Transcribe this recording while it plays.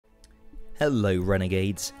Hello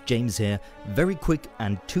Renegades, James here. Very quick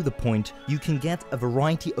and to the point, you can get a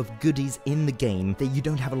variety of goodies in the game that you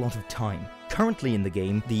don't have a lot of time. Currently in the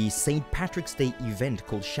game, the St. Patrick's Day event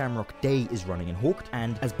called Shamrock Day is running in HAWKED,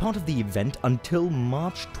 and as part of the event until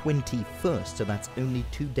March 21st, so that's only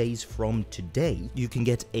 2 days from today, you can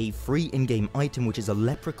get a free in-game item which is a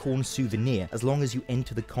leprechaun souvenir as long as you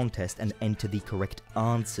enter the contest and enter the correct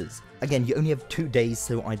answers. Again, you only have 2 days,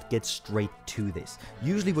 so I'd get straight to this.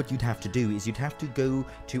 Usually what you'd have to do is you'd have to go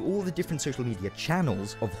to all the different social media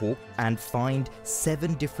channels of HAWKED and find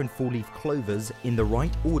 7 different 4-leaf clovers in the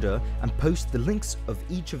right order and post the links of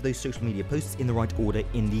each of those social media posts in the right order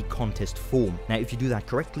in the contest form. Now, if you do that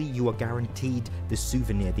correctly, you are guaranteed the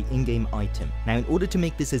souvenir, the in-game item. Now, in order to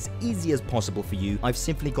make this as easy as possible for you, I've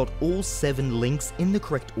simply got all 7 links in the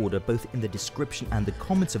correct order, both in the description and the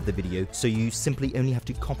comments of the video, so you simply only have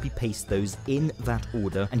to copy-paste those in that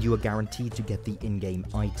order, and you are guaranteed to get the in-game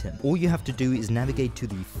item. All you have to do is navigate to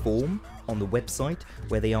the form on the website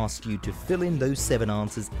where they ask you to fill in those 7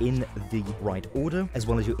 answers in the right order, as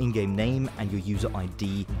well as your in-game name and your user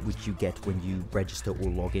ID, which you get when you register or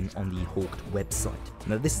log in on the HAWKED website.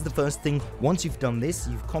 Now, this is the first thing. Once you've done this,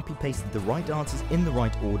 you've copy-pasted the right answers in the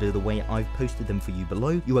right order the way I've posted them for you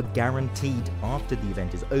below. You are guaranteed after the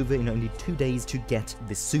event is over in only 2 days to get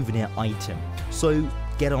this souvenir item. So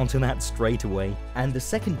get onto that straight away. And the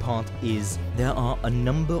second part is there are a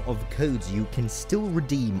number of codes you can still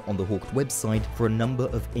redeem on the HAWKED website for a number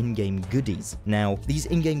of in-game goodies. Now, these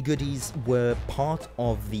in-game goodies were part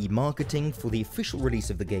of the marketing for the official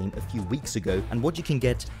release of the game a few weeks ago, and what you can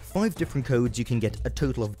get, 5 different codes, you can get a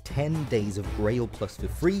total of 10 days of GRAIL Plus for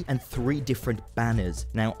free, and 3 different banners.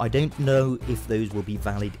 Now, I don't know if those will be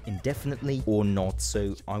valid indefinitely or not,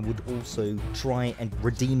 so I would also try and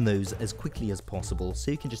redeem those as quickly as possible,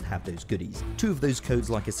 so you can just have those goodies. 2 of those codes,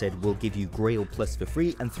 like I said, will give you GRAIL Plus for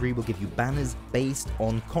free, and 3 will give you banners based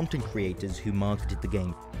on content creators who marketed the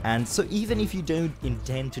game. And so even if you don't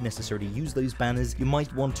intend to necessarily use those banners, you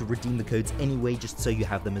might want to redeem the codes anyway, just so you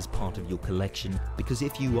have them as part of your collection. Because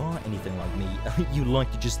if you are anything like me, you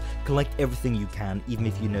like to just collect everything you can, even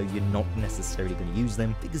if you know you're not necessarily going to use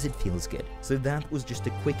them, because it feels good. So that was just a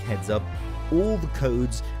quick heads up. All the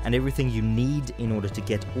codes and everything you need in order to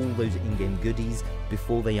get all those in-game goodies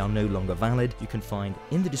before they are no longer valid, you can find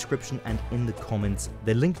in the description and in the comments.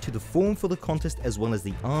 The link to the form for the contest as well as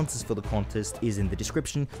the answers for the contest is in the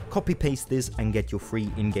description. Copy paste this and get your free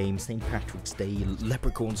in-game St. Patrick's Day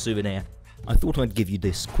leprechaun souvenir. I thought I'd give you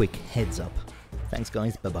this quick heads up. Thanks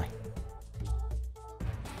guys, bye bye.